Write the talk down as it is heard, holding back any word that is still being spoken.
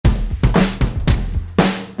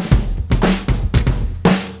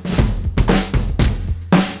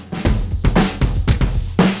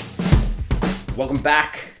Welcome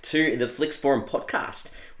back to the Flix Forum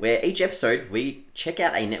podcast, where each episode we check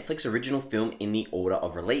out a Netflix original film in the order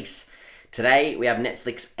of release. Today we have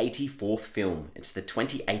Netflix's 84th film. It's the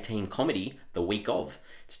 2018 comedy, The Week Of.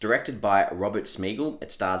 It's directed by Robert Smigel.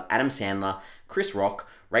 It stars Adam Sandler, Chris Rock,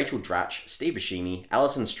 Rachel Dratch, Steve Buscemi,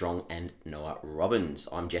 Alison Strong, and Noah Robbins.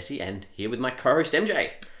 I'm Jesse, and here with my co-host MJ.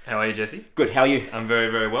 How are you, Jesse? Good, how are you? I'm very,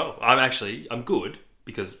 very well. I'm good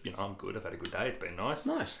because, I'm good. I've had a good day. It's been nice.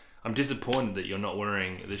 Nice. I'm disappointed that you're not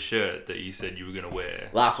wearing the shirt that you said you were going to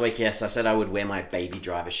wear. Last week, yes, I said I would wear my Baby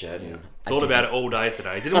Driver shirt. And Thought about it all day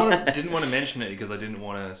today. Didn't want to mention it because I didn't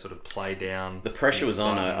want to sort of play down. The pressure was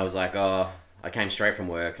on. I was like, I came straight from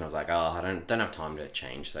work and I was like, I don't have time to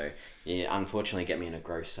change. So, yeah, unfortunately, get me in a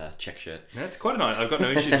gross check shirt. That's quite nice. I've got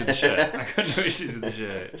no issues with the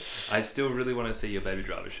shirt. I still really want to see your Baby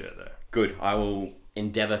Driver shirt, though. Good. I will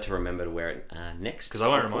endeavour to remember to wear it next. Because I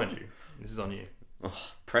won't remind you. This is on you.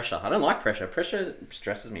 Oh, pressure. I don't like pressure. Pressure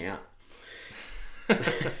stresses me out.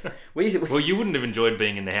 Well, you wouldn't have enjoyed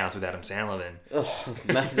being in the house with Adam Sandler then. Oh,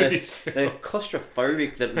 the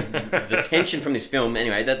claustrophobic, the tension from this film.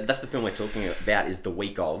 Anyway, that's the film we're talking about, is The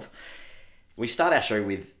Week Of. We start our show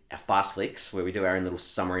with our Fast Flicks, where we do our own little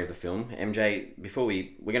summary of the film. MJ, before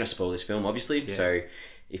we're going to spoil this film, obviously. Yeah. So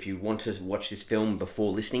if you want to watch this film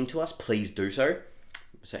before listening to us, please do so.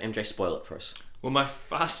 So MJ, spoil it for us. Well, my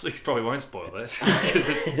Fast Flicks probably won't spoil it because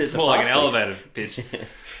it's more like an elevator pitch.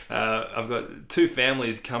 I've got two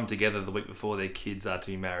families come together the week before their kids are to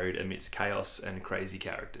be married amidst chaos and crazy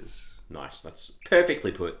characters. Nice. That's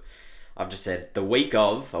perfectly put. I've just said the week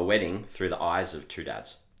of a wedding through the eyes of two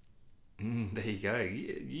dads. There you go.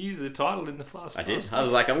 You use the title in the Fast. I did. I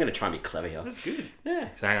was like, I'm going to try and be clever here. That's good. Yeah.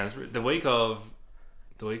 So hang on. The week of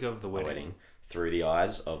the wedding through the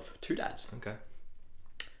eyes of two dads. Okay.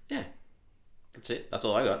 Yeah. That's it. That's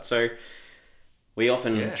all I got. So we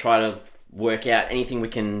often try to work out anything we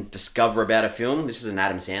can discover about a film. This is an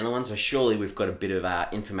Adam Sandler one, so surely we've got a bit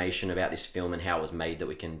of information about this film and how it was made that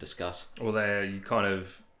we can discuss. Well, you kind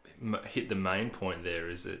of hit the main point there.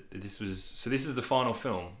 Is that this is the final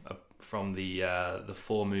film from the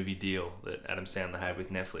 4-movie deal that Adam Sandler had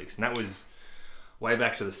with Netflix, and that was way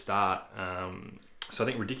back to the start. So I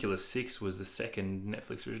think Ridiculous 6 was the second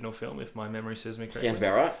Netflix original film, if my memory serves me correctly. Sounds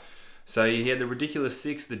about right. So he had the Ridiculous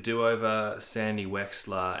 6, The Do-Over, Sandy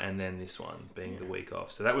Wexler, and then this one being The Week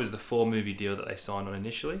Of. So that was the 4-movie deal that they signed on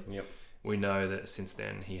initially. Yep. We know that since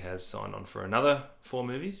then he has signed on for another 4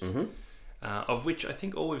 movies, of which I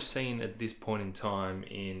think all we've seen at this point in time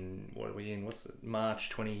March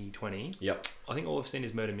 2020. Yep. I think all we've seen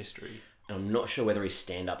is Murder Mystery. I'm not sure whether his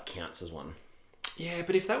stand-up counts as one. Yeah,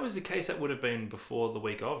 but if that was the case, that would have been before The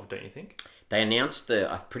Week Of, don't you think? They announced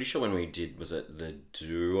I'm pretty sure when we did, was it The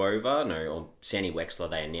Do-Over? No, or Sandy Wexler,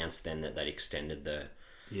 they announced then that they'd extended the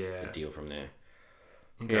deal from there.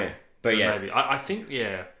 Okay. Yeah. But so maybe. I think,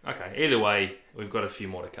 okay. Either way, we've got a few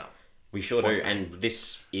more to come. We sure do. And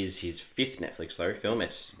this is his 5th Netflix, film.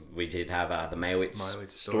 We did have the Meyerowitz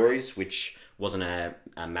Stories, which wasn't a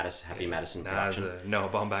Happy Madison production. It's a Noah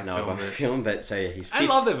Baumbach film. But so he's 5th. I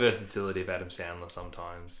love the versatility of Adam Sandler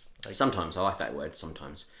sometimes. Sometimes. I like that word,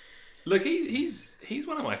 sometimes. Look, he's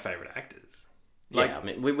one of my favourite actors. I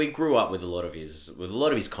mean, we grew up with a lot of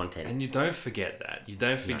his content, and you don't forget that. You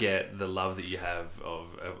don't forget the love that you have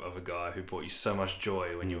of a guy who brought you so much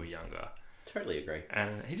joy when you were younger. Totally agree.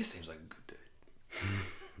 And he just seems like a good dude.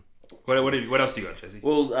 What else you got, Jesse?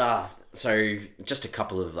 Well, so just a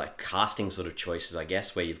couple of casting sort of choices, I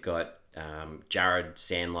guess, where you've got Jared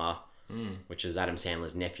Sandler. Which is Adam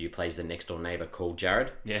Sandler's nephew, plays the next door neighbor called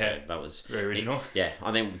Jared. Yeah, so that was very original.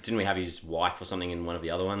 I think didn't we have his wife or something in one of the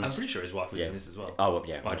other ones? I'm pretty sure his wife was in this as well. Oh well,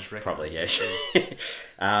 yeah, I just probably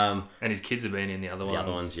and his kids have been in the other ones. The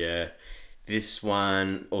other ones, yeah. This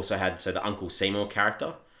one also had the Uncle Seymour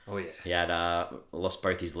character. Oh yeah, he had lost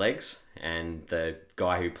both his legs, and the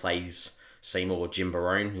guy who plays Seymour, Jim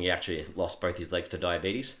Barone, he actually lost both his legs to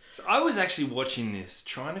diabetes. So I was actually watching this,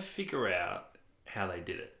 trying to figure out how they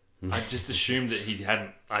did it. I just assumed that he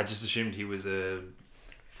hadn't. I just assumed he was a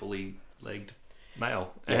fully legged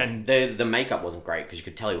male. Yeah, and the makeup wasn't great because you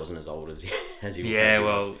could tell he wasn't as old as he was. Yeah,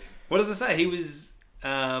 well, what does it say? He was.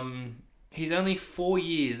 He's only 4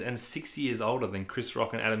 years and 6 years older than Chris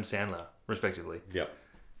Rock and Adam Sandler, respectively. Yep.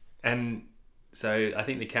 And so I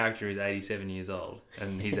think the character is 87 years old,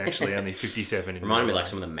 and he's actually only 57. Reminded me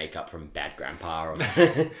some of the makeup from Bad Grandpa. Or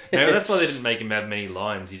no, that's why they didn't make him have many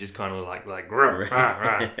lines. He just kind of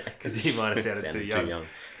because he might have sounded too young.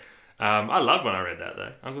 I loved when I read that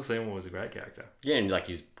though. Uncle Seymour was a great character. Yeah, and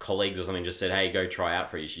his colleagues or something just said, "Hey, go try out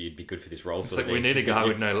for you. You'd be good for this role." It's we need a guy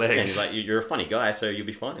with no legs. And he's like, "You're a funny guy, so you'll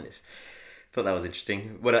be fine in this." Thought that was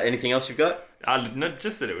interesting. What anything else you've got? Not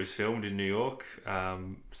just that it was filmed in New York.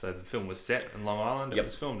 So the film was set in Long Island. It Yep.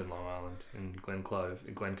 was filmed in Long Island in Glen Cove.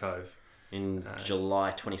 In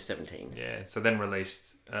July 2017. Yeah. So then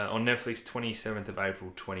released on Netflix 27th of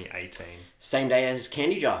April 2018. Same day as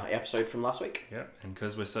Candy Jar episode from last week. Yep. And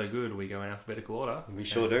because we're so good, we go in alphabetical order. We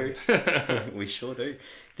sure do. We sure do.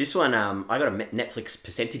 This one, I got a Netflix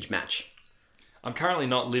percentage match. I'm currently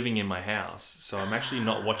not living in my house, so I'm actually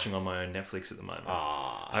not watching on my own Netflix at the moment.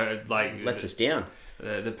 Lets us down.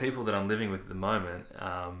 The people that I'm living with at the moment,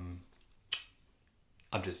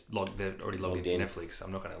 I'm just they're already logged into Netflix.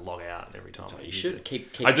 I'm not going to log out every time. You should keep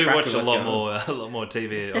I do track watch of a what's lot going on. more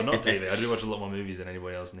TV, or not TV. I do watch a lot more movies than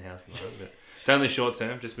anybody else in the house at the moment. But it's only short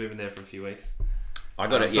term. Just moving there for a few weeks. I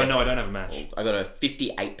got it. So no, I don't have a match. I got a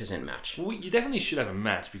 58% match. Well, you definitely should have a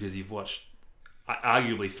match because you've watched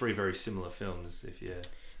arguably 3 very similar films. If you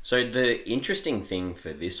So the interesting thing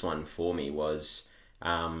for this one for me was,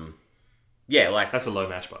 like that's a low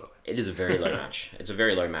match, by the way. it is a very low match. It's a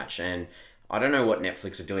very low match, and I don't know what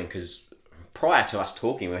Netflix are doing because prior to us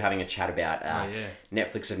talking, we were having a chat about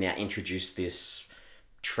Netflix have now introduced this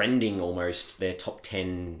trending almost their top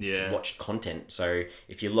 10 watched content. So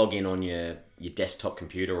if you log in on your desktop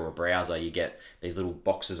computer or a browser, you get these little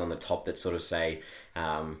boxes on the top that sort of say,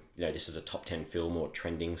 this is a top 10 film or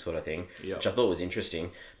trending sort of thing, which I thought was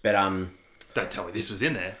interesting. But don't tell me this was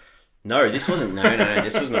in there. no, this wasn't. No,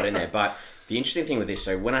 this was not in there. But the interesting thing with this,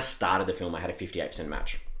 so when I started the film, I had a 58%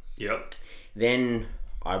 match. Yep. Then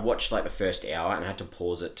I watched like the first hour and I had to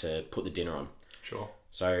pause it to put the dinner on. Sure.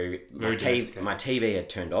 So my TV had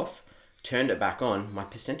turned off, turned it back on, my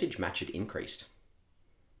percentage match had increased.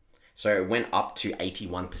 So it went up to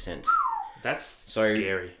 81%. That's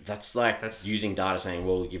scary. That's using data saying,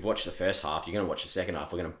 well, you've watched the first half, you're going to watch the second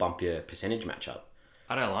half, we're going to bump your percentage match up.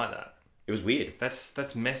 I don't like that. It was weird.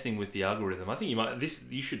 That's messing with the algorithm. I think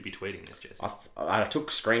you should be tweeting this, Jesse. I took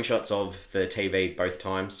screenshots of the TV both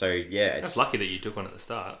times, so yeah. That's lucky that you took one at the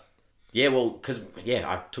start. Yeah, well,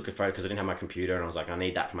 I took a photo because I didn't have my computer and I was like, I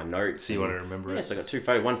need that for my notes. So you want to remember it? Yeah, so I got 2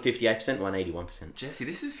 photos, one 58%, one 81%. Jesse,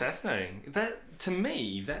 this is fascinating. That, to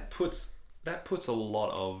me, that puts a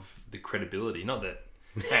lot of the credibility, not that...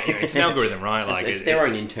 it's an algorithm, right? Like it's their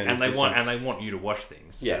own internal system. And they want you to watch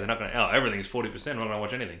things. Yeah. So they're not going to, everything's 40%, I'm not going to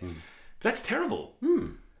watch anything. That's terrible.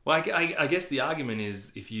 Well, I guess the argument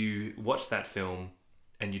is if you watch that film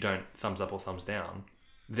and you don't thumbs up or thumbs down,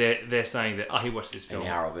 they're saying that he watched this film, an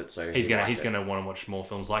hour of it, so he's gonna want to watch more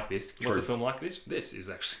films like this. True. What's a film like this? This is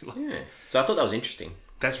actually So I thought that was interesting.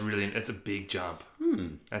 It's a big jump.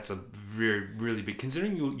 That's a very, really big.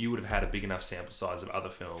 Considering you would have had a big enough sample size of other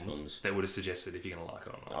films that would have suggested if you're gonna like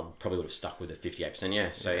it or not. I probably would have stuck with the 58%. Yeah.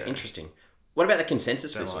 So interesting. What about the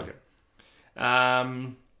consensus for this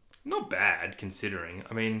one? Not bad considering.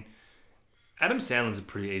 I mean, Adam Sandler's a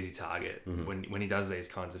pretty easy target when he does these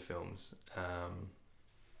kinds of films.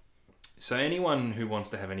 So anyone who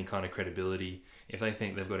wants to have any kind of credibility, if they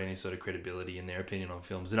think they've got any sort of credibility in their opinion on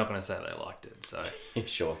films, they're not going to say they liked it. So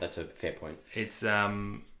sure, that's a fair point. It's got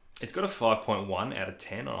a 5.1 out of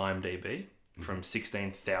 10 on IMDb from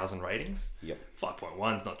 16,000 ratings. Yep.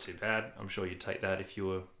 5.1 is not too bad. I'm sure you'd take that if you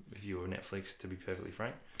were Netflix, to be perfectly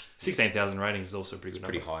frank. 16,000 ratings is also a pretty good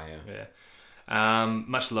number. Pretty high, yeah.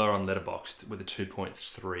 Much lower on Letterboxd with a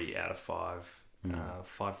 2.3 out of 5.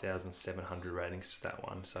 5,700 ratings to that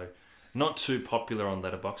one. So not too popular on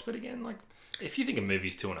Letterboxd, but again, like if you think a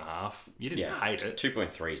movie's 2.5, you didn't hate it.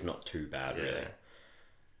 2.3 is not too bad, really.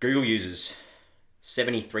 Google users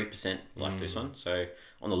 73% like this one, so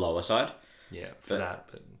on the lower side. Yeah,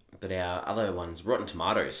 but our other ones, Rotten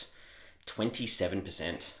Tomatoes,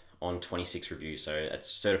 27% on 26 reviews, so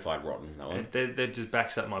it's certified rotten. That one. That just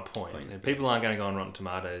backs up my point. And people aren't going to go on Rotten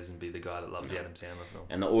Tomatoes and be the guy that loves the Adam Sandler film.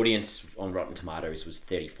 And the audience on Rotten Tomatoes was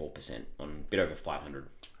 34% on a bit over 500.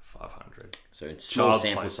 500. So it's small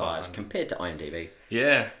sample size compared to IMDb.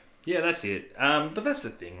 Yeah, that's it. But that's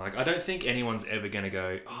the thing. Like, I don't think anyone's ever going to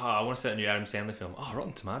go, I want to see that new Adam Sandler film.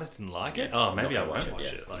 Rotten Tomatoes didn't like it. Maybe I won't watch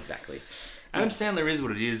it. Like, exactly. Adam Sandler is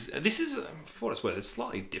what it is. This is, for what it's worth, it's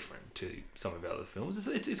slightly different to some of our other films.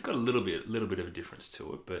 It's got a little bit of a difference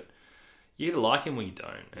to it, but you either like him or you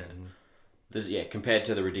don't. And compared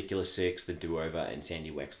to The Ridiculous Six, The Do-Over, and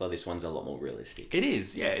Sandy Wexler, this one's a lot more realistic. It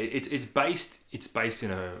is, yeah. It's based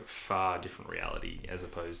in a far different reality as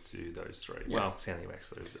opposed to those three. Yeah. Well, Sandy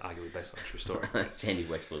Wexler is arguably based on a true story. Sandy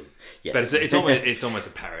Wexler's, yes, but it's almost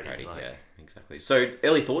a parody. Yeah, exactly. So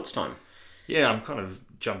early thoughts time. Yeah, I'm kind of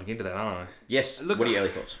jumping into that, aren't I? Yes. Look, what are your early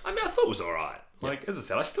thoughts? I mean, I thought it was all right. Like, as I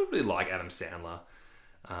said, I still really like Adam Sandler.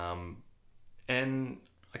 And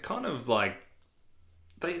I kind of like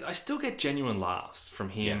I still get genuine laughs from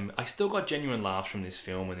him. Yeah. I still got genuine laughs from this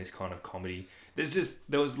film and this kind of comedy. There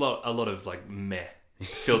was a lot of like meh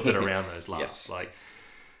filtered around those laughs. Yes. Like,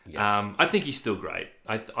 Yes. I think he's still great.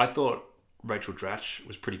 I thought Rachel Dratch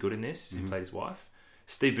was pretty good in this. He played his wife.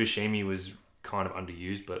 Steve Buscemi was kind of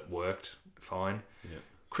underused, but worked fine. Yeah.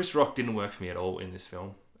 Chris Rock didn't work for me at all in this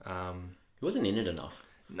film. He wasn't in it enough.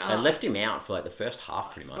 No, They left him out for like the first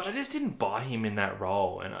half, pretty much. but I just didn't buy him in that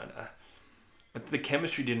role, and the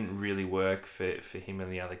chemistry didn't really work for him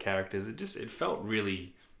and the other characters. It felt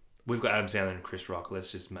really. We've got Adam Sandler and Chris Rock.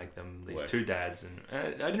 Let's just make them these Work. two dads, and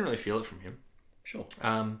I didn't really feel it from him. Sure.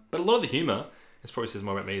 But a lot of the humor, this probably says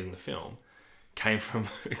more about me than the film, came from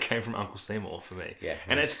Uncle Seymour for me. Yeah.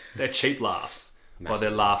 And they're cheap laughs, but Massive.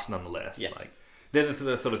 they're laughs nonetheless. Yes. Like they're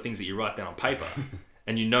the sort of things that you write down on paper,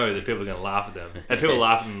 and you know that people are going to laugh at them. And people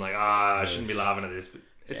laugh at them like, I shouldn't be laughing at this, but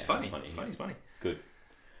it's Yeah, funny. it's funny. Funny's funny. Good.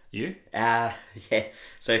 You? Yeah.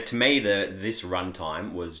 So to me, this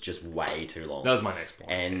runtime was just way too long. That was my next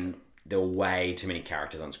point. And there were way too many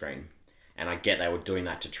characters on screen. And I get they were doing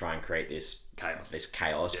that to try and create this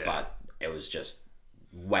chaos, Yeah. but it was just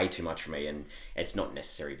way too much for me, and it's not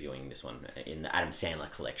necessary viewing this one in the Adam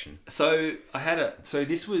Sandler collection. So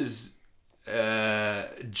this was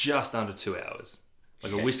just under 2 hours.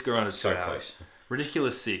 Like a whisker under 2 So hours. close.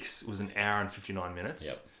 Ridiculous 6 was an hour and 59 minutes.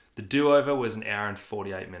 Yep. The Do-Over was an hour and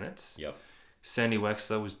 48 minutes. Yep. Sandy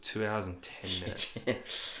Wexler was 2 hours and 10 minutes.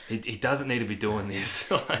 he doesn't need to be doing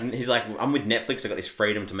this. And he's like, I'm with Netflix, I got this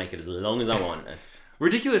freedom to make it as long as I want. It's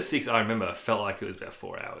Ridiculous 6, I remember, felt like it was about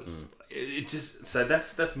 4 hours. It just, so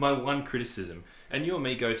that's my one criticism. And you and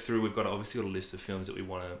me go through, we've obviously got a list of films that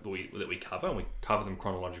we cover, and we cover them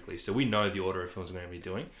chronologically. So we know the order of films we're going to be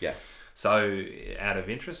doing. yeah. So, out of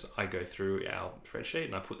interest, I go through our spreadsheet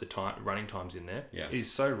and I put the running times in there. Yeah. It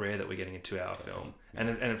is so rare that we're getting a 2 hour film,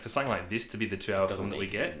 and for something like this to be the 2 hour film that we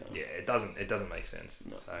need to get, be, no. it doesn't make sense.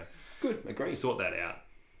 No. So, Good, agree. sort that out.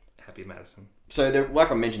 Happy Madison. So,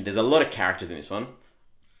 like I mentioned, there's a lot of characters in this one.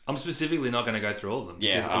 I'm specifically not going to go through all of them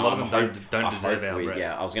Yeah, because a lot of them don't I deserve hope our breath.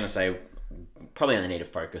 Yeah, I was going to say, probably only need to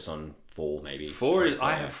focus on 4, maybe.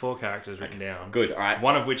 I have 4 characters written down. Good, all right.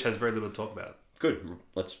 One of which has very little to talk about. Good,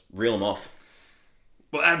 let's reel them off.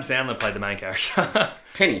 Well, Adam Sandler played the main character.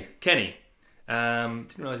 Kenny.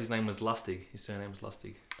 Didn't realise his name was Lustig. His surname was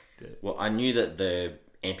Lustig. Well, I knew that the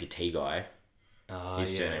amputee guy,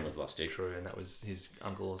 his Yeah, surname was Lustig. true, and that was his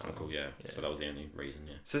uncle or something. Uncle, yeah. So that was the only reason,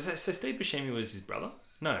 yeah. So Steve Buscemi was his brother?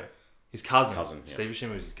 No, his cousin. Yeah. Steve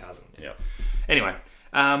Buscemi was his cousin. Yeah. Anyway,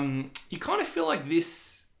 you kind of feel like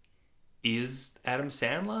this is Adam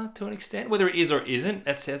Sandler to an extent. Whether it is or isn't,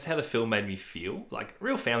 that's how the film made me feel. Like,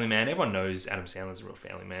 real family man. Everyone knows Adam Sandler's a real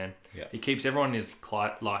family man. Yeah. He keeps everyone in his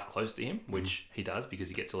life close to him, which he does because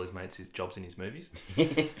he gets all his mates his jobs in his movies.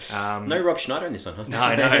 No Rob Schneider in this one.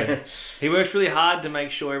 I know. He works really hard to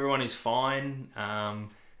make sure everyone is fine.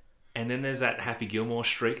 And then there's that Happy Gilmore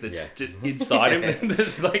streak that's just inside him.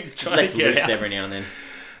 That's like Just trying lets to get loose out. every now and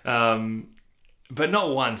then. But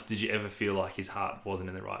not once did you ever feel like his heart wasn't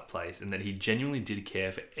in the right place and that he genuinely did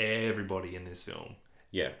care for everybody in this film.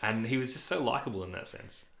 Yeah. And he was just so likable in that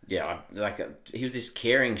sense. Yeah, he was this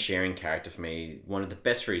caring, sharing character for me. Wanted the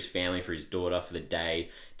best for his family, for his daughter, for the day.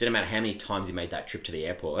 Didn't matter how many times he made that trip to the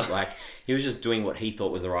airport. Like, he was just doing what he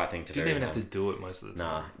thought was the right thing to do. Didn't even have to do it most of the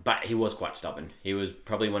time. Nah, but he was quite stubborn. He was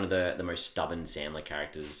probably one of the most stubborn Sandler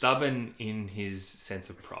characters. Stubborn in his sense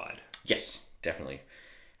of pride. Yes, definitely.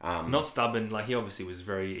 Not stubborn, like he obviously was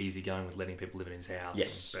very easygoing with letting people live in his house.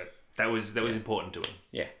 Yes. But that was important to him.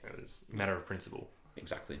 Yeah, It was a matter of principle.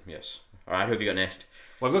 exactly. Yes. All right, who have you got next?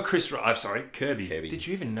 Well, I've got Kirby. Kirby. Did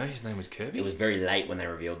you even know his name was Kirby? It was very late when they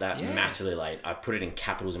revealed that. Yeah. Massively late. I put it in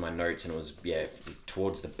capitals in my notes, and it was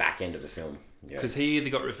towards the back end of the film. Yeah. Because he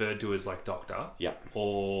either got referred to as like doctor, Yep.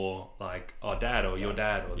 or like dad, or your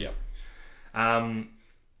dad, or this.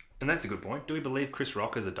 And that's a good point. Do we believe Chris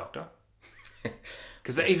Rock is a doctor?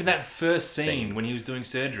 Because even that first scene when he was doing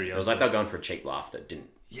surgery, It was like they were going for a cheap laugh that didn't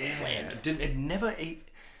land.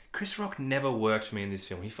 Chris Rock never worked for me in this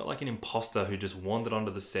film. He felt like an imposter who just wandered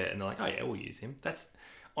onto the set and they're like, oh yeah, we'll use him. That's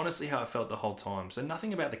honestly how I felt the whole time. So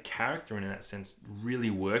nothing about the character in that sense really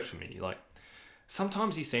worked for me. Like,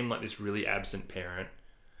 sometimes he seemed like this really absent parent.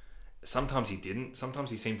 Sometimes he didn't. Sometimes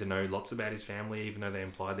he seemed to know lots about his family, even though they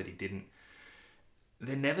implied that he didn't.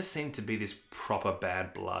 There never seemed to be this proper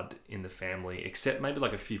bad blood in the family, except maybe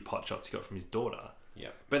like a few pot shots he got from his daughter. Yeah.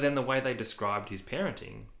 But then the way they described his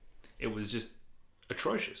parenting, it was just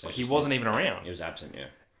atrocious. Like, he wasn't even around. He was absent, yeah.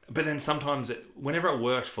 But then sometimes, whenever it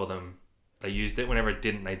worked for them, they used it. Whenever it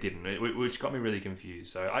didn't, they didn't, which got me really confused.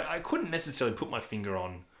 So I couldn't necessarily put my finger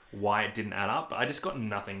on why it didn't add up, but I just got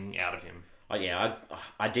nothing out of him.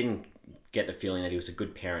 I didn't get the feeling that he was a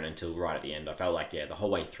good parent until right at the end. I felt like the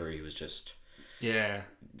whole way through he was just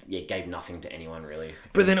gave nothing to anyone really.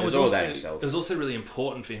 But then it was all also about himself. it was also really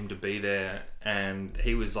important for him to be there, and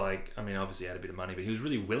he was like, I mean, obviously he had a bit of money, but he was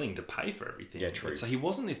really willing to pay for everything. Yeah, true. So he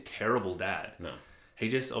wasn't this terrible dad. No, he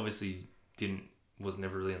just obviously was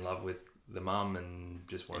never really in love with the mum and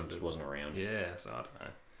just wanted just wasn't around. Yeah, so I don't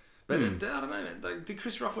know. But I don't know, man. Like, did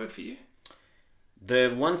Chris Rock work for you?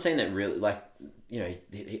 The one scene that really, like,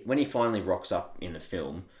 when he finally rocks up in the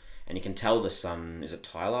film, and you can tell the son, is it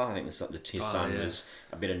Tyler? I think his son was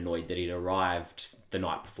a bit annoyed that he'd arrived the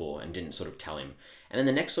night before and didn't sort of tell him. And then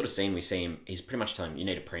the next sort of scene we see him, he's pretty much telling him, you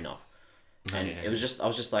need a prenup. And I was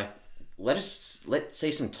just like, let's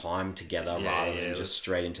see some time together rather than just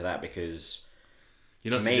straight into that, because...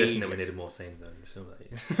 You're not suggesting that we needed more scenes though in this film, are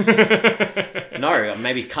you? No,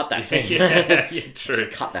 maybe cut that scene. yeah, true.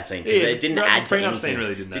 Cut that scene because it didn't add to anything. Scene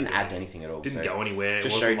really didn't add to anything at all. Didn't go anywhere. It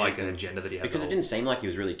wasn't like an agenda that he had. Because it didn't seem like he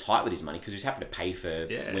was really tight with his money, because he was happy to pay for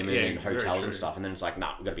women and hotels and stuff, and then it's like,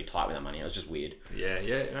 nah, we've got to be tight with that money. It was just weird. Yeah,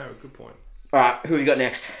 no, good point. All right, who have you got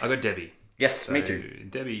next? I got Debbie. Yes, me too.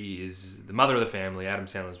 Debbie is the mother of the family, Adam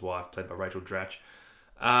Sandler's wife, played by Rachel Dratch.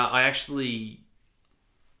 I actually...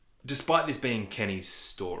 Despite this being Kenny's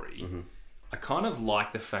story, I kind of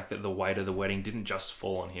like the fact that the weight of the wedding didn't just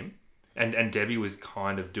fall on him. And Debbie was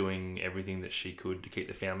kind of doing everything that she could to keep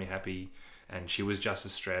the family happy, and she was just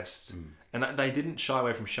as stressed. And they didn't shy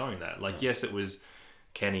away from showing that. Like, yes, it was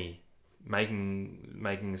Kenny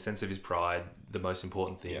making a sense of his pride the most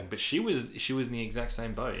important thing, but she was in the exact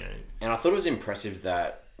same boat. And I thought it was impressive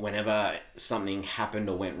that whenever something happened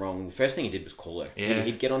or went wrong, the first thing he did was call her. Yeah.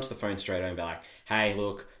 He'd get onto the phone straight away and be like, hey,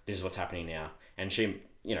 look, this is what's happening now. And she,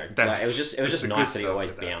 it was just nice that he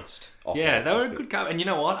always bounced off. Yeah, they were a good couple. And you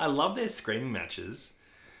know what? I love their screaming matches,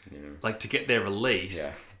 like to get their release.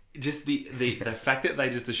 Yeah. Just the fact that they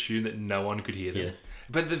just assumed that no one could hear them. Yeah.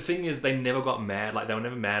 But the thing is, they never got mad. Like, they were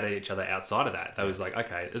never mad at each other outside of that. They was like,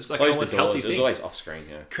 okay, it's like almost healthy thing. It was always off screen,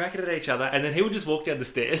 Crack it at each other, and then he would just walk down the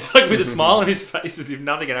stairs like with a smile on his face as if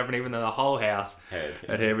nothing had happened, even though the whole house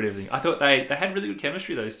had heard everything. I thought they had really good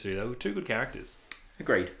chemistry, those two. They were two good characters.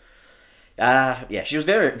 Agreed. She was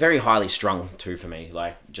very, very highly strung too for me.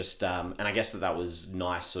 Like, just, and I guess that was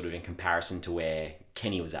nice sort of in comparison to where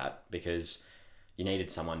Kenny was at, because you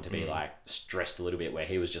needed someone to be like stressed a little bit, where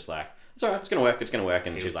he was just like, it's alright, it's gonna work,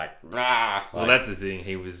 and she's like, rah. Well, that's the thing.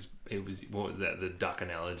 He was. What was that? The duck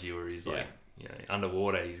analogy, where he's like,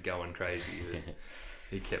 underwater, he's going crazy. But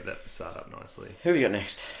he kept that facade up nicely. Who have you got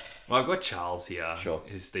next? Well, I've got Charles here. Sure.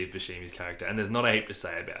 Is Steve Buscemi's character, and there's not a heap to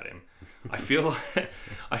say about him. I feel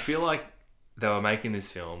like they were making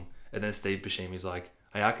this film, and then Steve Buscemi's like,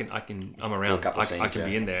 hey, I'm around. I can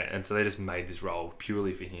be in there, and so they just made this role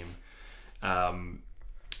purely for him.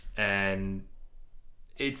 And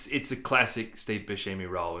it's a classic Steve Buscemi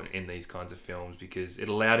role in these kinds of films, because it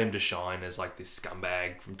allowed him to shine as like this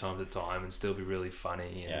scumbag from time to time and still be really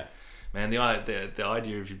funny. And, man, the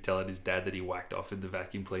idea of him telling his dad that he whacked off with the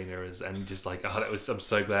vacuum cleaner and just like, I'm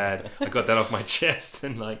so glad I got that off my chest,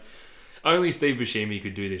 and like, only Steve Buscemi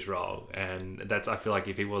could do this role, and I feel like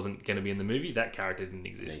if he wasn't going to be in the movie, that character didn't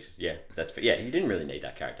exist. Yeah, you didn't really need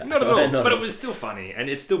that character. Not at all, but it was still funny, and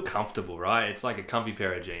it's still comfortable, right? It's like a comfy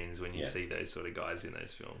pair of jeans when you see those sort of guys in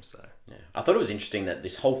those films. So I thought it was interesting that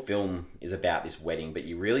this whole film is about this wedding, but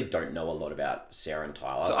you really don't know a lot about Sarah and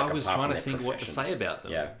Tyler. So I was trying to think what to say about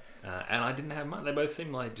them. Yeah. And I didn't have much. They both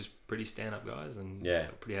seemed like just pretty stand-up guys, and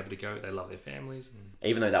pretty happy to go. They love their families.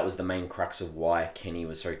 Even though that was the main crux of why Kenny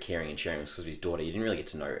was so caring and sharing, was because of his daughter. You didn't really get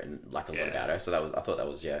to know a lot about her. So I thought that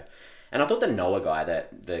was and I thought the Noah guy,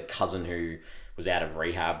 the cousin who was out of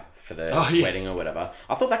rehab for the wedding or whatever,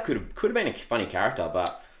 I thought that could have been a funny character,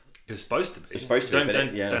 but it was supposed to be. It's supposed to be.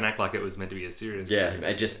 Don't act like it was meant to be a serious.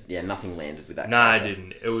 It just nothing landed with that. No, it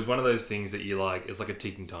didn't. It was one of those things that you like. It's like a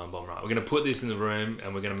ticking time bomb, right? We're gonna put this in the room,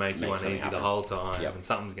 and we're gonna make you uneasy the whole time, and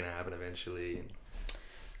something's gonna happen eventually.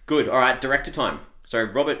 Good. All right. Director time. So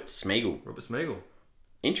Robert Smigel.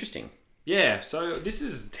 Interesting. Yeah. So this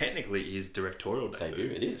is technically his directorial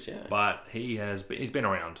debut. It is. Yeah. But he's been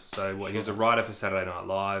around. So he was a writer for Saturday Night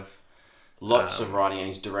Live. Lots of writing, and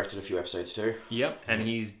he's directed a few episodes too. Yep, and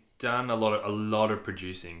he's done a lot of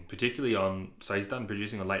producing, particularly he's done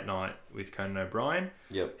producing on Late Night with Conan O'Brien.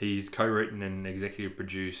 Yep. He's co-written and executive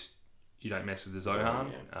produced You Don't Mess with the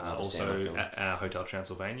Zohan. Also Hotel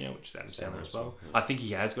Transylvania, which is Adam Sandler as well. Yeah. I think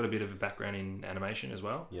he has got a bit of a background in animation as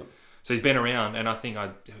well. Yep. So he's been around, and I think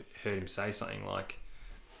I heard him say something like,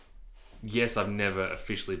 yes, I've never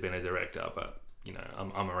officially been a director, but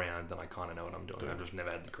I'm around and I kind of know what I'm doing. I've just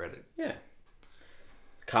never had the credit. Yeah.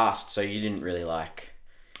 Cast, so you didn't really like...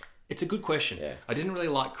 It's a good question. Yeah. I didn't really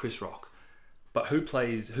like Chris Rock, but who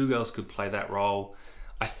else could play that role?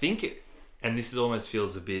 I think and this almost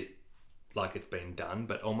feels a bit like it's been done,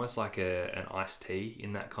 but almost like an Ice-T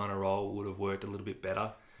in that kind of role would have worked a little bit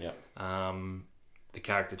better. Yeah. The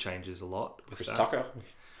character changes a lot with Chris that. Tucker.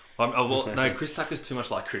 No, Chris Tucker's too much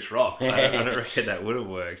like Chris Rock. I don't reckon that would have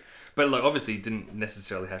worked. But look, obviously, it didn't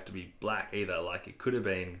necessarily have to be black either. Like it could have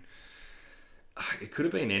been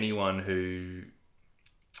anyone who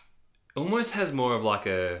almost has more of like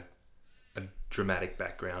a dramatic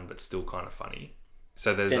background, but still kind of funny.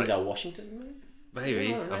 So there's Denzel Washington.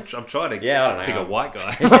 maybe Oh, I'm trying to Yeah, I don't know. pick a white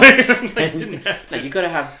guy. They didn't have to. No, you got to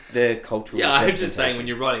have the cultural. Yeah, I'm just saying representation. when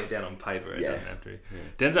you're writing it down on paper, it Yeah. doesn't have to.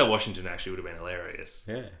 Denzel Washington actually would have been hilarious.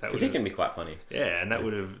 Yeah, That because he would've- can be quite funny. Yeah, and that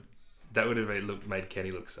would have made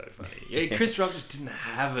Kenny look so funny. Yeah, Chris Rock just didn't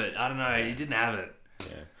have it. I don't know. He didn't have it.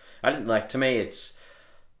 Yeah, I didn't like. To me, it's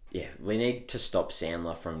we need to stop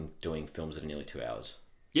Sandler from doing films that are nearly 2 hours.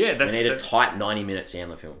 Yeah, We need a tight 90-minute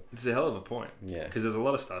Sandler film. it's a hell of a point. Yeah. Because there's a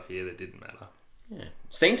lot of stuff here that didn't matter. Yeah,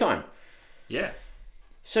 scene time. Yeah.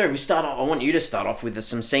 So we start off. I want you to start off with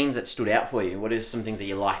some scenes that stood out for you. What are some things that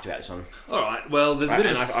you liked about this one? All right. Well, there's a bit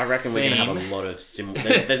And of I reckon we're gonna have theme. a lot of similar.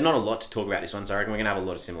 There's not a lot to talk about this one, so I reckon we're gonna have a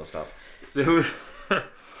lot of similar stuff. There was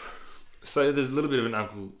so there's a little bit of an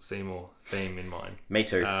Uncle Seymour theme in mine. Me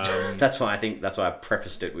too. That's why I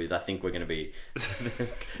prefaced it with I think we're gonna be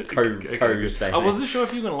Okay, good. saying. I wasn't sure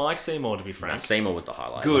if you were going to like Seymour, to be frank. Seymour was the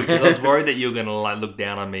highlight. Good, because I was worried that you were going to like look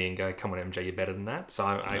down on me and go, "Come on, MJ, you're better than that." So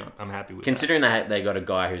I'm happy with Considering that they got a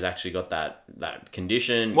guy who's actually got that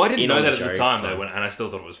condition. that. Well, I didn't in know on that at the joke, time though, and I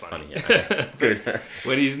still thought it was funny. yeah. Good.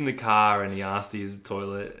 When he's in the car and he asked to use the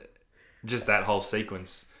toilet, just that whole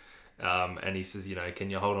sequence. And he says, can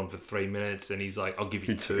you hold on for 3 minutes? And he's like, I'll give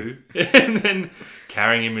you 2. And then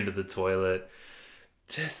carrying him into the toilet.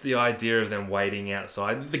 Just the idea of them waiting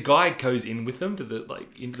outside. The guy goes in with them into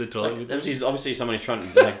the toilet with them. Obviously someone who's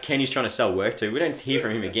trying to, Kenny's trying to sell work to. We don't hear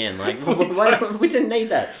from him again. We didn't need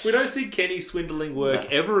that. We don't see Kenny swindling work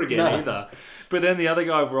No. ever again No. either. But then the other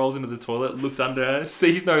guy rolls into the toilet, looks under her,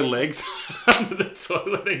 sees no legs under the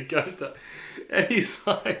toilet and goes to... And he's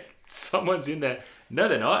like, someone's in there. No,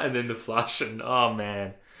 they're not. And then the flush and, oh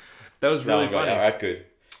man. That was really funny. All right, good.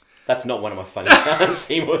 That's not one of my funny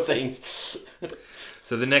Seymour scenes.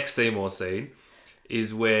 So the next Seymour scene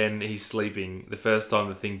is when he's sleeping, the first time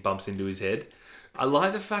the thing bumps into his head. I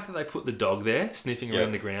like the fact that they put the dog there, sniffing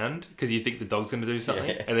around the ground, because you think the dog's going to do something.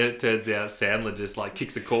 Yeah. And then it turns out Sandler just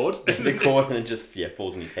kicks a cord. The cord and it just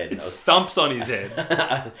falls on his head. It thumps on his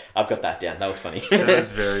head. I've got that down. That was funny. That was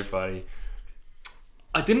very funny.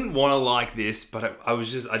 I didn't want to like this, but I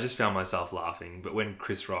just found myself laughing. But when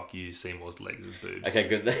Chris Rock used Seymour's legs as boobs. Okay,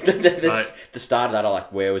 good. The start of that, I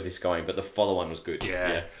like, where was this going? But the follow-on was good.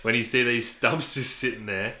 Yeah. When you see these stumps just sitting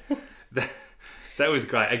there, that was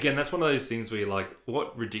great. Again, that's one of those things where you're like,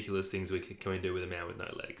 what ridiculous things can we do with a man with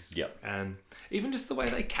no legs? Yep. And even just the way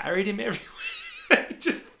they carried him everywhere.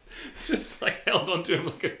 just held onto him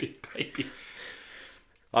like a big baby.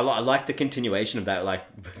 I like the continuation of that, like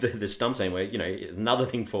the stump scene where, another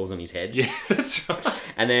thing falls on his head. Yeah, that's right.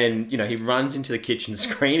 And then, he runs into the kitchen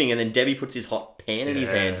screaming, and then Debbie puts his hot pan in his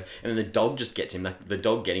Yeah. hand, and then the dog just gets him. The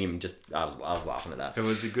dog getting him, I was laughing at that. It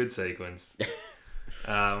was a good sequence.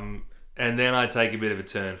 And then I take a bit of a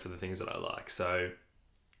turn for the things that I like. So,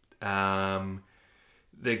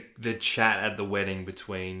 the chat at the wedding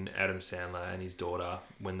between Adam Sandler and his daughter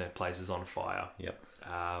when their place is on fire. Yep.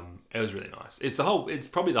 It was really nice. It's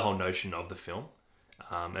probably the whole notion of the film,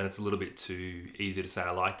 and it's a little bit too easy to say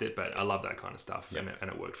I liked it, but I love that kind of stuff, and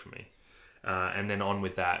it worked for me. And then on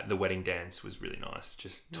with that, the wedding dance was really nice.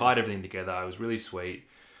 Just tied everything together. It was really sweet.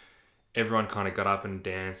 Everyone kind of got up and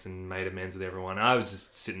danced and made amends with everyone. I was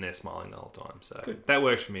just sitting there smiling the whole time, so that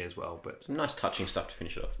worked for me as well. But Some nice touching stuff to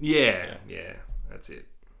finish it off. yeah, that's it.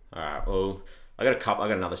 All right, well, I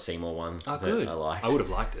got another Seymour one that Good. I liked. I would have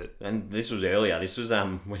liked it. And this was earlier. This was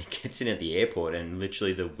when he gets in at the airport and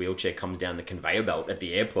literally the wheelchair comes down the conveyor belt at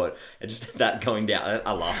the airport. And just that going down,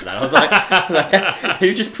 I laughed at that. I was like,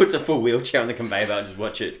 who just puts a full wheelchair on the conveyor belt and just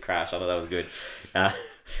watch it crash? I thought that was good.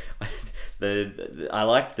 I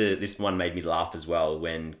liked this one made me laugh as well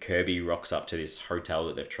when Kirby rocks up to this hotel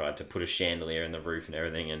that they've tried to put a chandelier in the roof and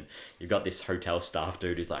everything, and you've got this hotel staff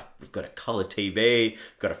dude who's like, we've got a colour TV, we've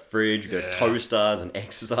got a fridge, we've got toasters, an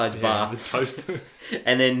exercise bar. The toasters.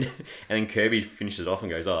 And then Kirby finishes it off and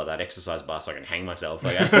goes, "Oh, that exercise bar, so I can hang myself."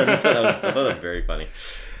 Like, I thought that was very funny.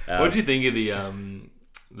 What did you think of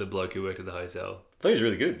the bloke who worked at the hotel? I thought it was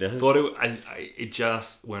really good. Thought it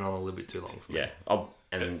just went on a little bit too long for me.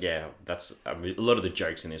 That's a lot of the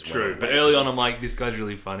jokes in this. True, but early on I'm like, this guy's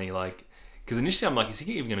really funny. Like, Because initially I'm like, is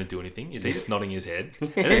he even going to do anything? Is he just nodding his head?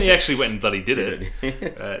 And then he actually went and bloody did it.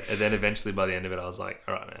 And then eventually by the end of it, I was like,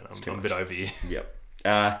 all right, man, I'm a bit over you. Yep.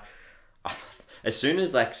 As soon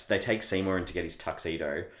as like they take Seymour in to get his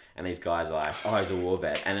tuxedo, and these guys are like, oh, he's a war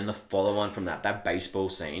vet, and then the follow on from that baseball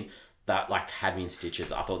scene, that like had me in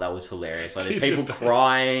stitches. I thought that was hilarious. Like there's people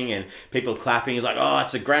crying and people clapping. It's like, oh,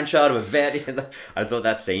 it's a grandchild of a vet. I thought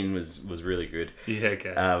that scene was really good. Yeah,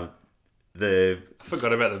 okay. I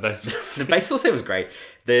forgot about the baseball scene. The baseball scene was great.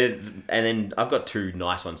 And then I've got two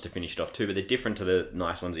nice ones to finish it off too, but they're different to the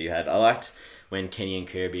nice ones that you had. I liked when Kenny and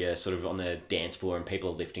Kirby are sort of on the dance floor and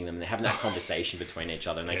people are lifting them and they're having that conversation between each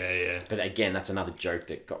other. And yeah. But again, that's another joke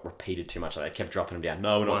that got repeated too much. Like they kept dropping them down.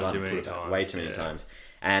 No, we're not done. Way too many times.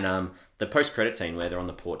 And the post-credit scene where they're on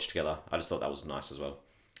the porch together, I just thought that was nice as well.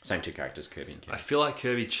 Same two characters, Kirby and Kenny. I feel like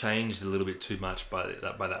Kirby changed a little bit too much by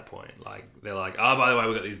that point. Like they're like, oh, by the way,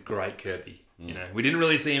 we got this great Kirby. You know, we didn't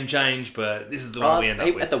really see him change, but this is the one we end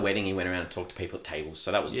up with. At the wedding, he went around and talked to people at tables,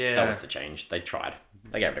 so that was the change. They tried.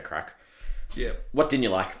 They gave it a crack. Yeah. What didn't you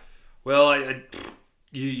like? Well,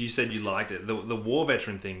 you said you liked it. The war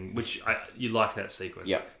veteran thing, you liked that sequence.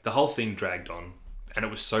 Yeah. The whole thing dragged on, and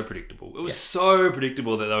it was so predictable. It was so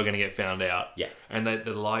predictable that they were going to get found out. Yeah. And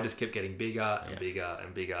the lie just kept getting bigger and bigger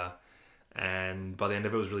and bigger. And by the end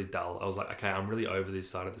of it, it was really dull. I was like, okay, I'm really over this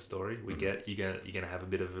side of the story. We get you're gonna have a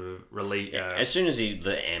bit of a relief. As soon as the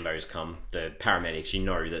Ambos come, the paramedics, you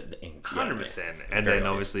know that 100%. And then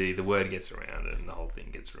obviously the word gets around and the whole thing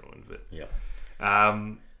gets ruined. But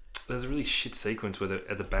there's a really shit sequence where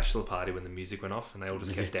at the bachelor party when the music went off and they all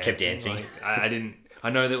just kept dancing. Like, I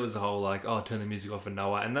know that was the whole like, oh, turn the music off for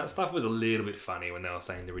Noah, and that stuff was a little bit funny when they were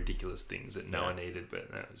saying the ridiculous things that Noah needed,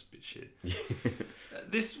 but that was a bit shit.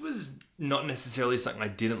 This was not necessarily something I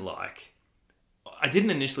didn't like. I didn't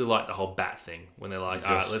initially like the whole bat thing when they're like,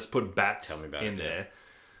 all right, let's put bats in there.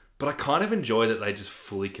 But I kind of enjoy that they just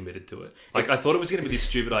fully committed to it. Like, I thought it was going to be this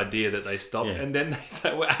stupid idea that they stopped, and then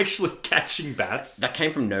they were actually catching bats. That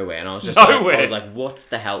came from nowhere, and I was just nowhere. I was like, what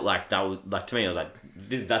the hell? Like, that was, like, to me, I was like,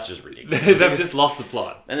 that's just ridiculous. They've just lost the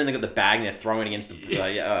plot. And then they got the bag and they're throwing it against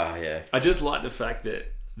the... I just like the fact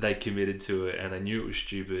that they committed to it and they knew it was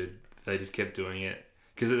stupid. They just kept doing it.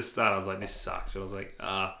 Because at the start, I was like, this sucks. But I was like,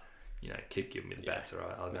 keep giving me the bats,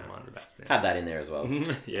 alright? I don't mind the bats now. Had that in there as well.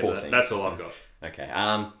 That's all I've got.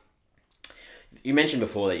 Okay. You mentioned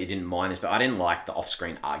before that you didn't mind this, but I didn't like the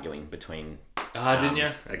off-screen arguing between... didn't you?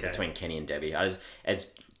 Okay. Between Kenny and Debbie.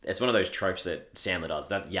 It's one of those tropes that Sandler does,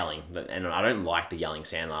 that yelling. And I don't like the yelling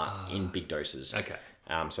Sandler in big doses. Okay.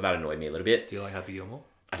 So that annoyed me a little bit. Do you like Happy Gilmore?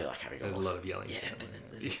 I do like Happy Gilmore. There's a lot of yelling. Yeah,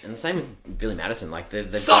 and the same with Billy Madison. Like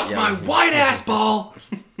they've suck my white ass ball!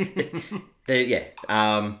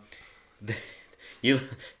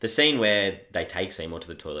 The scene where they take Seymour to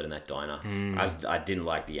the toilet in that diner, I didn't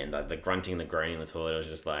like the end. Like, the grunting and the groaning in the toilet,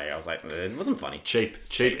 I was like, it wasn't funny. Cheap,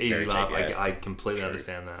 easy laugh. Yeah. I completely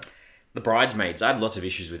understand that. The bridesmaids, I had lots of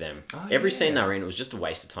issues with them. Every scene they were in, it was just a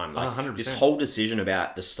waste of time. Like 100%. This whole decision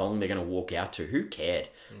about the song they're going to walk out to, who cared?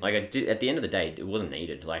 Like at the end of the day, it wasn't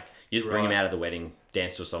needed. Like you just bring them out of the wedding,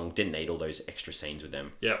 dance to a song. Didn't need all those extra scenes with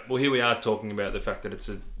them. Yeah, well, here we are talking about the fact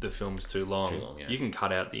that the film's too long. Yeah. You can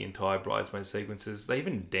cut out the entire bridesmaid sequences. They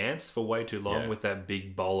even dance for way too long with that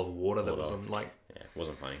big bowl of water that was on. Like, it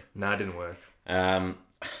wasn't funny. Nah, it didn't work.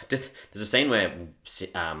 There's a scene where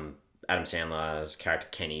Adam Sandler's character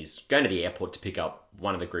Kenny's going to the airport to pick up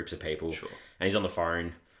one of the groups of people, and he's on the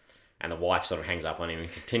phone, and the wife sort of hangs up on him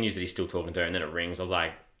and continues that he's still talking to her, and then it rings. I was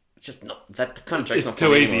like, it's just not that kind of joke's not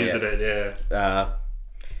too easy, anymore, isn't it? Yeah.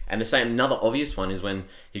 And the same, another obvious one is when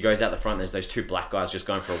he goes out the front. There's those two black guys just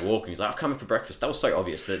going for a walk, and he's like, "I'm coming for breakfast." That was so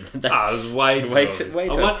obvious that it was way too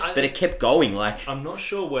that it kept going. Like, I'm not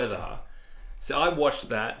sure whether. So I watched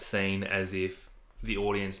that scene as if the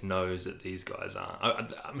audience knows that these guys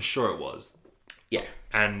aren't. I'm sure it was. Yeah.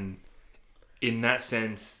 And in that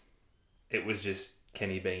sense, it was just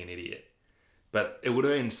Kenny being an idiot. But it would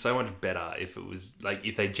have been so much better if it was like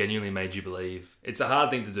if they genuinely made you believe. It's a hard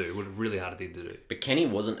thing to do. It would have really hard thing to do. But Kenny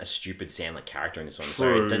wasn't a stupid Sandler character in this one,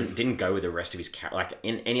 so it didn't go with the rest of his character. Like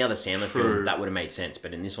in any other Sandler film, that would have made sense,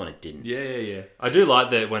 but in this one, it didn't. Yeah. I do like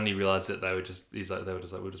that when he realized that they were just. He's like they were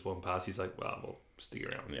just like we'll just walk past. He's like, well, stick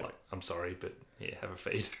around. Yeah. Like, I'm sorry, but yeah, have a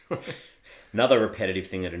feed. Another repetitive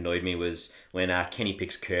thing that annoyed me was when Kenny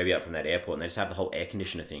picks Kirby up from that airport and they just have the whole air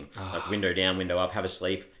conditioner thing. Like window down, window up, have a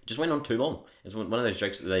sleep. It just went on too long. It's one of those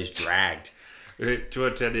jokes that they just dragged. Do you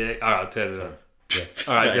want to turn the air? All right, I'll turn it on. Yeah.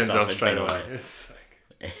 All right, turns off straight away.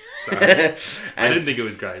 Sorry. I didn't think it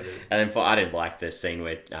was great. Either. And then I didn't like the scene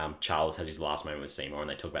where Charles has his last moment with Seymour and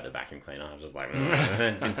they talk about the vacuum cleaner. I was just like,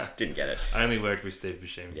 didn't get it. I only worked with Steve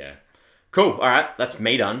Buscemi. Yeah. Cool. All right, that's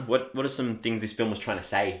me done. What are some things this film was trying to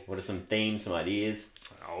say? What are some themes, some ideas?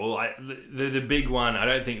 Oh, well, the big one, I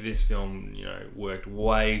don't think this film, worked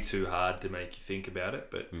way too hard to make you think about it,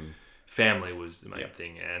 but family was the main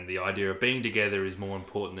thing, and the idea of being together is more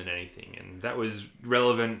important than anything, and that was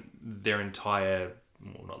relevant their entire,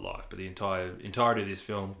 well, not life, but the entirety of this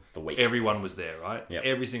film. The week. Everyone was there, right? Yep.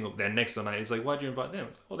 Every single, their next door neighbors. It's like, why'd you invite them?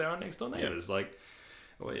 It's like, well, they're our next door neighbors. Like,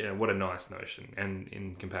 well, what a nice notion. And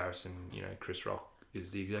in comparison, Chris Rock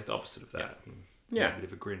is the exact opposite of that. And he's a bit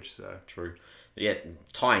of a Grinch, so. True. But yeah,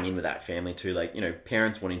 tying in with that family too, like,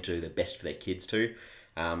 parents wanting to do the best for their kids too.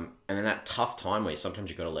 And then that tough time where sometimes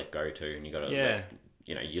you've got to let go too, and you've got to,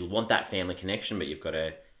 you want that family connection, but you've got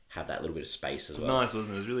to have that little bit of space as well. It was nice,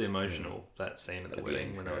 wasn't it? It was really emotional, that scene at the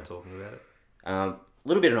wedding when they were talking about it. A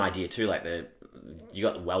little bit of an idea too, like you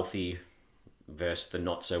got the wealthy versus the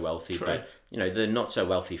not so wealthy. True. But the not so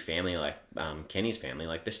wealthy family, like Kenny's family,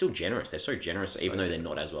 like they're still generous. They're so generous, even though they're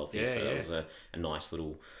not as wealthy. That was a nice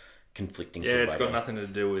little conflicting. Yeah, it's got nothing to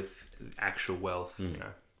do with actual wealth.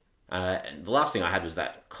 And the last thing I had was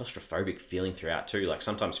that claustrophobic feeling throughout too. Like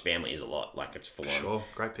sometimes family is a lot. Like it's full on. Sure,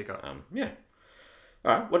 great pickup. Yeah.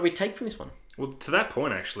 All right, what do we take from this one? Well, to that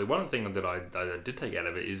point, actually, one thing that I did take out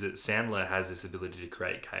of it is that Sandler has this ability to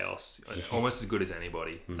create chaos, almost as good as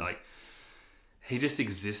anybody. Like, he just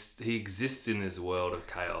exists. He exists in this world of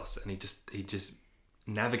chaos, and he just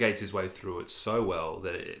navigates his way through it so well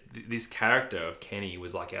that this character of Kenny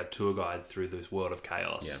was like our tour guide through this world of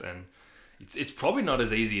chaos, and it's probably not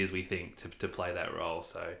as easy as we think to play that role.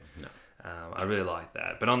 So, I really like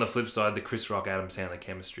that. But on the flip side, the Chris Rock Adam Sandler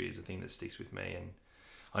chemistry is the thing that sticks with me, and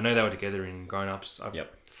I know they were together in Grown Ups. I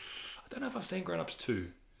don't know if I've seen Grown Ups 2.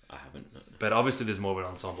 I haven't. No. But obviously there's more of an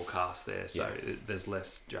ensemble cast there, so there's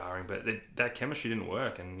less jarring. But that chemistry didn't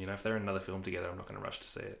work, and if they're in another film together, I'm not going to rush to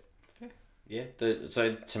see it. Yeah.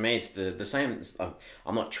 So to me, it's the same.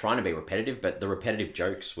 I'm not trying to be repetitive, but the repetitive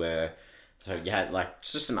jokes were. So you had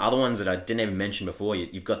just some other ones that I didn't even mention before.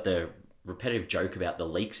 You've got the repetitive joke about the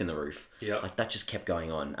leaks in the roof. Yeah. Like that just kept going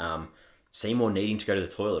on. Seymour needing to go to the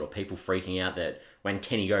toilet, or people freaking out that when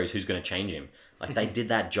Kenny goes, who's going to change him? Like they did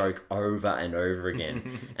that joke over and over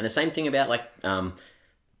again. And the same thing about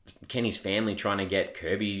Kenny's family trying to get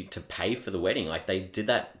Kirby to pay for the wedding. Like they did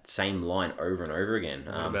that same line over and over again.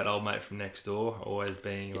 About old mate from next door always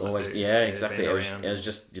being exactly. It was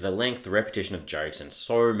just the length, the repetition of jokes, and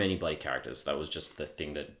so many bloody characters. That was just the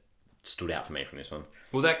thing that stood out for me from this one.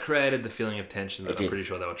 Well, that created the feeling of tension that I'm pretty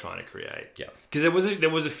sure they were trying to create. Yeah, because there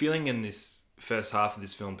was a feeling in this first half of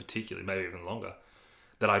this film, particularly, maybe even longer,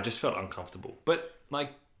 that I just felt uncomfortable. But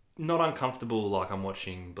not uncomfortable like I'm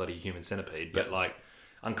watching bloody Human Centipede, but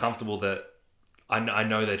uncomfortable that I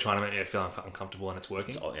know they're trying to make me feel uncomfortable and it's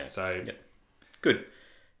working. So good.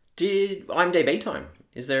 Did IMDb time?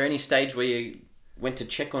 Is there any stage where you went to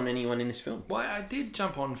check on anyone in this film? Well, I did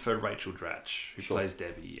jump on for Rachel Dratch, who plays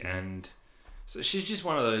Debbie, and so she's just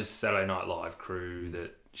one of those Saturday Night Live crew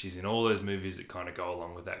that she's in all those movies that kind of go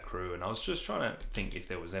along with that crew, and I was just trying to think if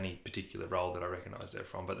there was any particular role that I recognised her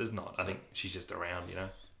from, but there's not. I think she's just around,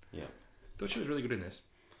 Yeah. Thought she was really good in this.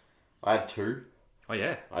 I had two. Oh,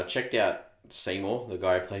 yeah. I checked out Seymour, the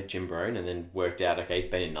guy who played Jim Brown, and then worked out, okay, he's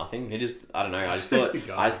been in nothing. I don't know. I just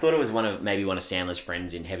thought it was one of Sandler's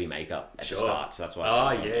friends in heavy makeup at the start, so that's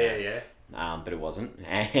why. But it wasn't.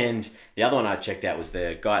 And the other one I checked out was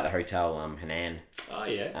the guy at the hotel, Hanan. Oh,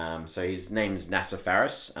 yeah. So his name's Nasser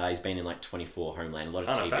Faris. He's been in 24, Homeland, a lot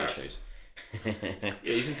of TV Faris. shows. Yeah,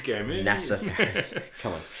 he's in Scary Movie. Nasser Faris.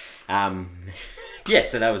 Come on.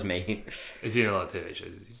 So that was me. Is he in a lot of TV shows,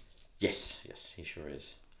 is he? Yes, he sure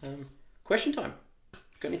is. Question time.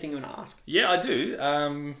 Got anything you want to ask? Yeah, I do.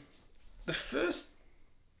 The first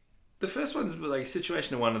one's like a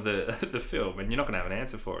situation in one of the film, and you're not going to have an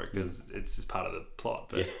answer for it because it's just part of the plot.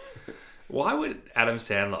 But why would Adam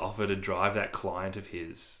Sandler offer to drive that client of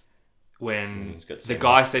his when the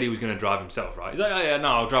guy said he was going to drive himself, right? He's like, oh yeah, no,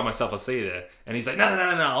 I'll drive myself, I'll see you there. And he's like, no,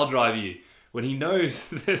 I'll drive you. When he knows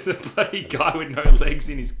there's a bloody guy with no legs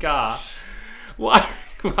in his car, why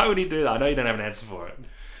would he do that? I know you don't have an answer for it.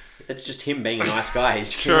 That's just him being a nice guy.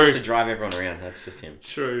 He wants to drive everyone around. That's just him.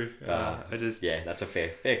 True. That's a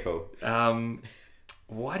fair call.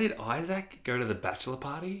 Why did Isaac go to the bachelor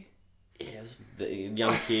party? Yeah, it was the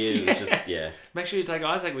young kid. It was just Make sure you take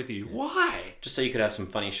Isaac with you. Why? Just so you could have some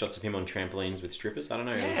funny shots of him on trampolines with strippers. I don't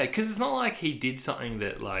know. Yeah, because it's not like he did something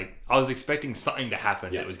that I was expecting something to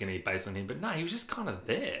happen that was going to be based on him, but no, he was just kind of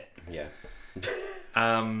there. Yeah.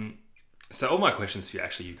 So all my questions for you,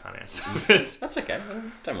 actually, you can't answer. That's okay. I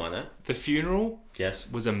don't mind that. The funeral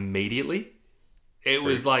was immediately. It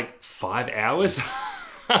was 5 hours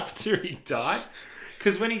after he died.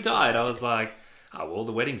 Because when he died, I was like, oh, well,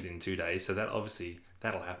 the wedding's in 2 days, so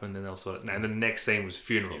that'll happen. Then they'll sort of... And then the next scene was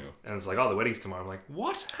funeral. And it's like, oh, the wedding's tomorrow. I'm like,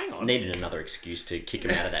 what? Hang on. Needed another excuse to kick him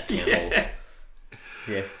out of that town hall.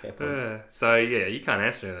 Yeah, fair point. So, yeah, you can't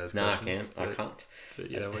answer any of those No, I questions. can't. I can't. But,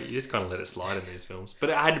 you know, you just kind of let it slide in these films. But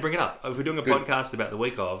I had to bring it up. If we're doing a podcast about the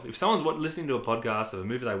week of, if someone's listening to a podcast of a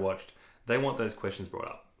movie they watched, they want those questions brought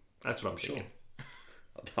up. That's what I'm thinking.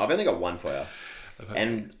 I've only got one for you.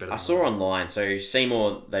 And I saw online, so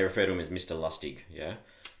Seymour, they refer to him as Mr. Lustig, yeah?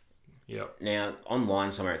 Yep. Now,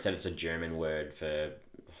 online somewhere it said it's a German word for...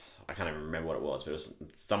 I can't even remember what it was, but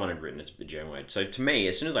someone had written it's a German word. So to me,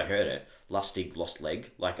 as soon as I heard it, Lustig, lost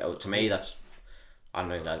leg. Like, to me, that's... I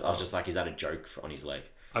don't know, I was just like, is that a joke on his leg?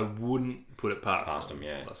 I wouldn't put it past him,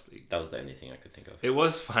 yeah. Lustig. That was the only thing I could think of. It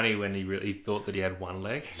was funny when he really thought that he had one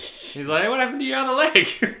leg. He's like, hey, what happened to your other leg?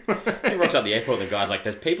 He rocks up the airport and the guy's like,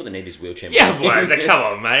 there's people that need this wheelchair. Yeah, boy, come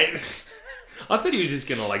on, mate. I thought he was just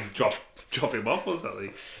going to, like, drop him off or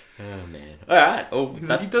something. Oh, man. All right. Oh, he's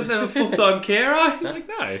like, he doesn't have a full-time carer? He's like,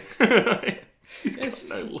 no. He's got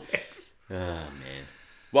no legs. Oh, man.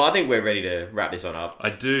 Well, I think we're ready to wrap this one up. I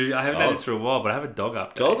do. I haven't had this for a while, but I have a dog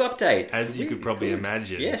update. Dog update. As you could probably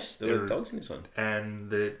imagine. Yes, there were dogs in this one. And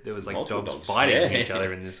there was like Multiple dogs fighting each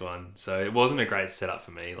other in this one. So it wasn't a great setup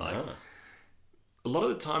for me. Like a lot of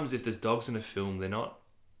the times if there's dogs in a film, they're not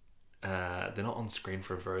on screen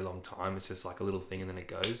for a very long time. It's just like a little thing and then it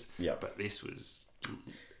goes. Yeah. But this was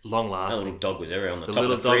long lasting. The little dog was everywhere on the top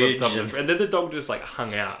of the fridge. And then the dog just like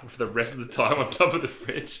hung out for the rest of the time on top of the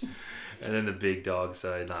fridge. And then the big dog.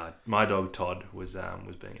 So my dog Todd was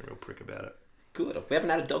being a real prick about it. Good. We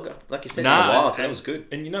haven't had a dog up, like you said, in a while, so that was good.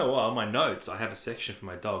 And you know what? On my notes, I have a section for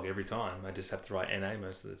my dog every time. I just have to write NA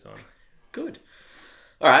most of the time. Good.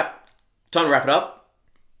 All right. Time to wrap it up.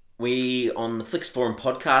 We, on the Flicks Forum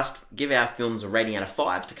podcast, give our films a rating out of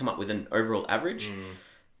 5 to come up with an overall average.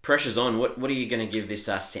 Pressure's on. What are you going to give this?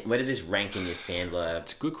 Where does this rank in your Sandler?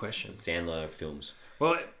 It's a good question. Sandler films.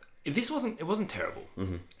 Well, it wasn't terrible.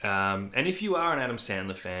 And if you are an Adam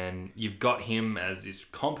Sandler fan, you've got him as this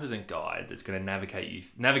competent guide that's going to navigate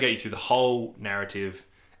you through the whole narrative,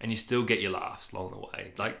 and you still get your laughs along the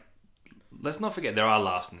way. Like, let's not forget there are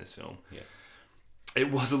laughs in this film. Yeah.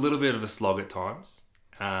 It was a little bit of a slog at times,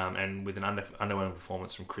 and with an underwhelming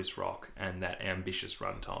performance from Chris Rock and that ambitious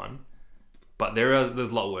runtime. But there's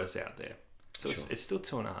a lot worse out there. So it's still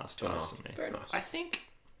 2.5 stars for me. Very nice. I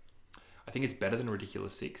think it's better than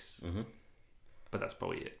Ridiculous 6. But that's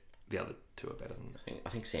probably it. The other two are better than I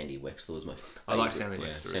think Sandy Wexler was my favorite. I like Sandy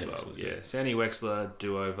Wexler as well. Yeah, Sandy Wexler,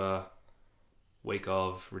 Do-Over, week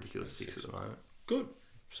of Ridiculous 6 at the moment. Good.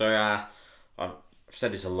 So I've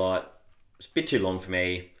said this a lot. It's a bit too long for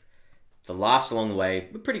me. The laughs along the way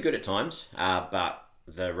were pretty good at times, but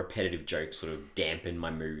the repetitive jokes sort of dampened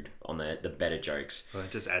my mood on the better jokes. Well,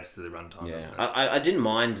 it just adds to the runtime, Yeah, doesn't it? I didn't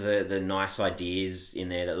mind the nice ideas in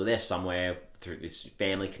there that were there somewhere through this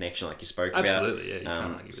family connection, like you spoke about. Absolutely, yeah. You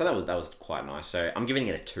can't argue so that was quite nice. So I'm giving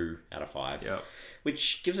it a 2 out of 5. Yeah.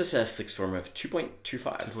 Which gives us a Flicks Forum of 2.25.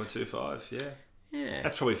 2.25, yeah. Yeah.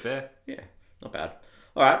 That's probably fair. Yeah, not bad.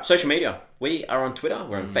 All right, social media. We are on Twitter.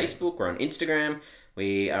 We're on Facebook. We're on Instagram.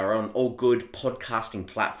 We are on all good podcasting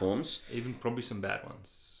platforms. Even probably some bad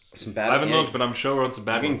ones. Some bad. I haven't looked, but I'm sure we're on some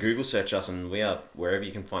bad ones. You ones. can Google search us, and we are wherever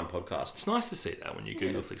you can find podcasts. It's nice to see that when you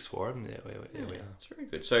Google Flicks Forum. Yeah, we are. It's very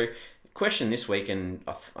good. So, question this week, and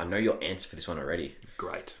I know your answer for this one already.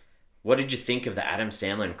 Great. What did you think of the Adam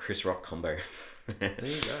Sandler and Chris Rock combo? There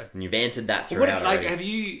you go. And you've answered that throughout. Have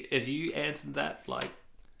you answered that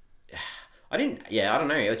I didn't. Yeah, I don't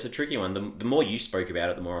know. It's a tricky one. The more you spoke about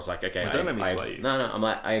it, the more I was like, okay. Well, don't let me sway you. No. I'm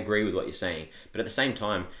like, I agree with what you're saying, but at the same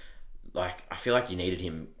time, like, I feel like you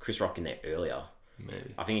needed Chris Rock in there earlier.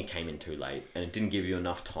 Maybe. I think he came in too late, and it didn't give you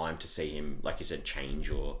enough time to see him, like you said, change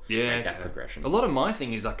or make that progression. A lot of my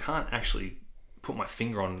thing is I can't actually put my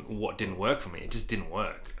finger on what didn't work for me. It just didn't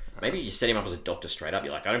work. Maybe you set him up as a doctor straight up.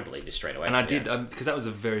 You're like, I don't believe this straight away. And I did, because that was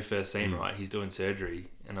the very first scene, right? He's doing surgery,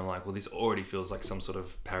 and I'm like, well, this already feels like some sort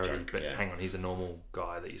of parody. Joke, but hang on, he's a normal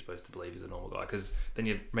guy that you're supposed to believe is a normal guy. Because then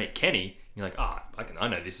you meet Kenny, and you're like, I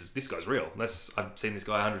know this guy's real. I've seen this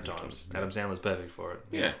guy 100 times. Adam Sandler's perfect for it.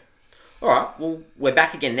 Yeah. All right. Well, we're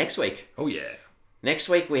back again next week. Oh yeah. Next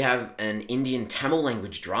week we have an Indian Tamil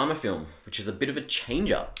language drama film, which is a bit of a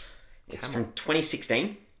changer. It's from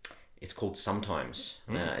 2016. It's called Sometimes.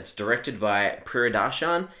 It's directed by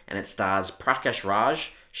Priyadarshan, and it stars Prakash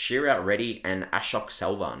Raj, Shira Reddy, and Ashok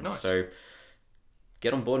Selvan. Nice. So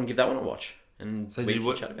get on board and give that one a watch. And so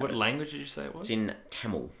what language did you say it was? It's in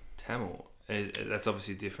Tamil. Tamil. That's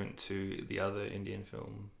obviously different to the other Indian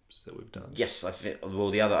films that we've done. Yes, I think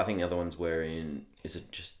the other ones were in. Is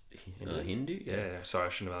it just Hindu? Yeah. Sorry, I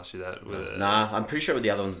shouldn't have asked you that. Nah, I'm pretty sure with the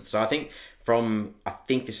other ones. So I think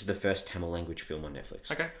this is the first Tamil language film on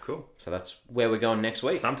Netflix. Okay, cool. So that's where we're going next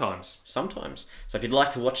week. Sometimes. So if you'd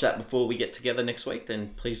like to watch that before we get together next week,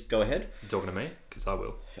 then please go ahead. You talking to me? Because I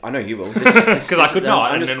will. I know you will. Because I could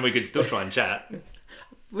not, and then we could still try and chat.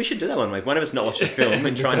 We should do that one week. One of us not watch the film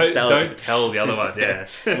and try and sell it. Don't tell the other one, yeah.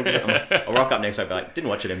 I'll rock up next week and be like, didn't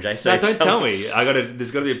watch it, MJ. So no, don't tell me.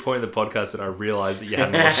 There's got to be a point in the podcast that I realise that you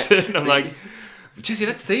haven't watched it. And I'm like, Jesse,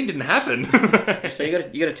 that scene didn't happen. So you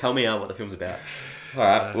got to tell me what the film's about. All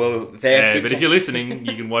right. Well, there. Yeah, but if you're listening,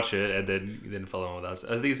 you can watch it and then follow on with us.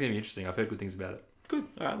 I think it's going to be interesting. I've heard good things about it. Good.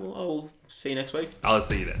 All right. Well, I'll see you next week. I'll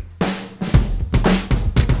see you then.